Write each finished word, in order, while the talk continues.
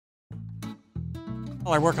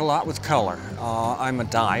Well, I work a lot with color. I'm a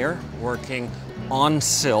dyer working on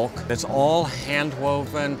silk. It's all hand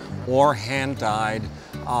woven or hand dyed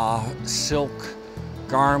silk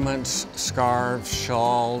garments, scarves,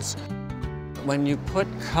 shawls. When you put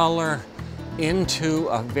color into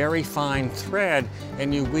a very fine thread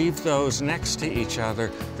and you weave those next to each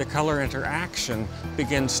other, the color interaction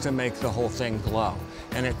begins to make the whole thing glow.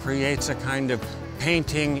 And it creates a kind of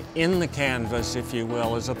painting in the canvas, if you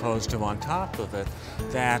will, as opposed to on top of it,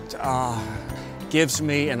 that gives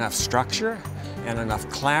me enough structure and enough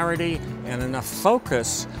clarity and enough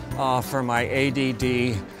focus for my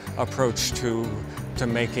ADD approach to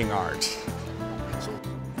making art.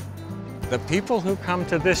 The people who come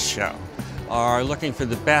to this show are looking for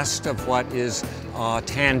the best of what is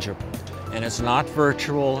tangible. And it's not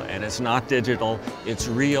virtual and it's not digital, it's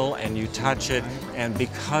real and you touch it. And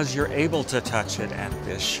because you're able to touch it at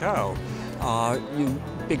this show, you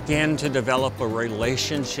begin to develop a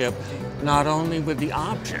relationship not only with the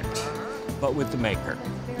object, but with the maker.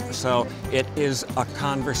 So it is a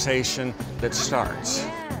conversation that starts.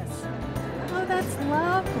 Yes. Oh, that's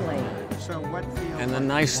lovely. So what feels And the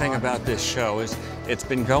nice thing about this show is it's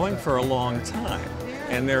been going for a long time.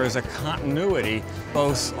 And there is a continuity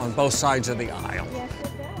on both sides of the aisle.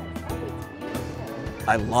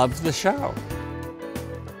 I love the show.